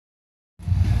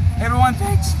Everyone,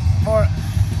 thanks for.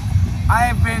 I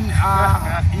have been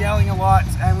yelling a lot,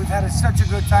 and we've had such a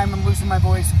good time. I'm losing my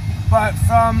voice. But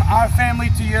from our family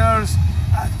to yours,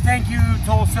 thank you,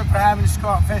 Tulsa, for having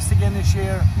SCOTFEST again this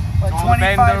year.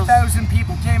 25,000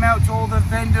 people came out, to all the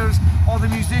vendors, all the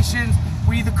musicians,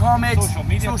 we the comics,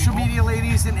 social media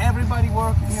ladies, and everybody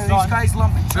working here. These guys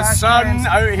lumping trash. The sun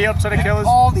out here trying to kill us.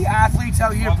 All the athletes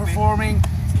out here performing.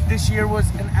 This year was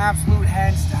an absolute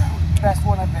hands down best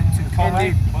one I've been to.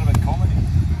 Comedy. What about comedy?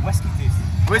 Whiskey taste.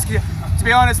 Whiskey. To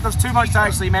be honest, there's too much to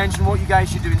actually mention. What you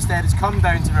guys should do instead is come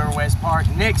down to River West Park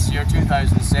next year,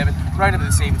 2007, round about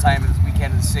the same time as the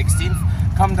weekend of the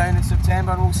 16th. Come down in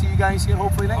September and we'll see you guys here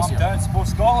hopefully next year. Come down, support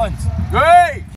Scotland. Great!